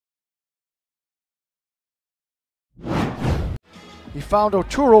He found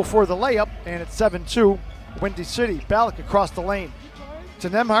Oturo for the layup, and it's 7-2. Windy City. Ballack across the lane to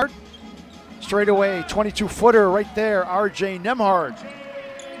Nembhard. Straight away, 22-footer right there, RJ Nembhard.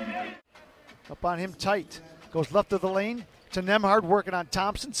 Up on him tight. Goes left of the lane to Nembhard, working on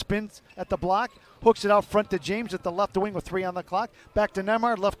Thompson. Spins at the block. Hooks it out front to James at the left wing with 3 on the clock. Back to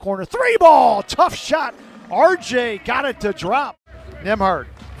Nembhard, left corner. 3-ball! Tough shot. RJ got it to drop. Nembhard,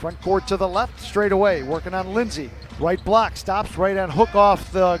 front court to the left, straight away, working on Lindsay. Right block, stops right on hook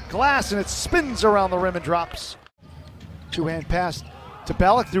off the glass, and it spins around the rim and drops. Two-hand pass to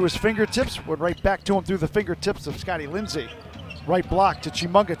Ballack through his fingertips. Went right back to him through the fingertips of Scotty Lindsay. Right block to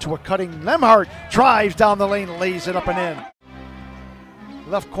Chimunga to a cutting Nembhard. Drives down the lane, lays it up and in.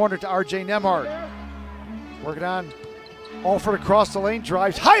 Left corner to RJ Nembhard. Working on Alford across the lane.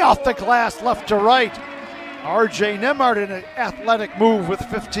 Drives high off the glass, left to right. RJ Nembhard in an athletic move with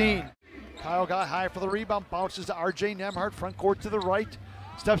 15. Kyle got high for the rebound. Bounces to RJ Nembhard. Front court to the right.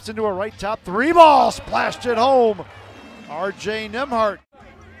 Steps into a right top. 3-ball. Splashed it home. RJ Nembhard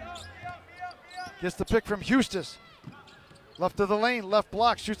gets the pick from Hustis. Left of the lane, left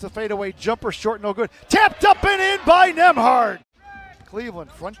block, shoots the fadeaway jumper, short, no good. Tapped up and in by Nembhard.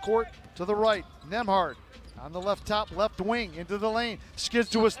 Cleveland, front court to the right. Nembhard on the left top, left wing, into the lane. Skids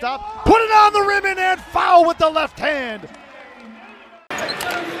to a stop, put it on the rim and foul with the left hand.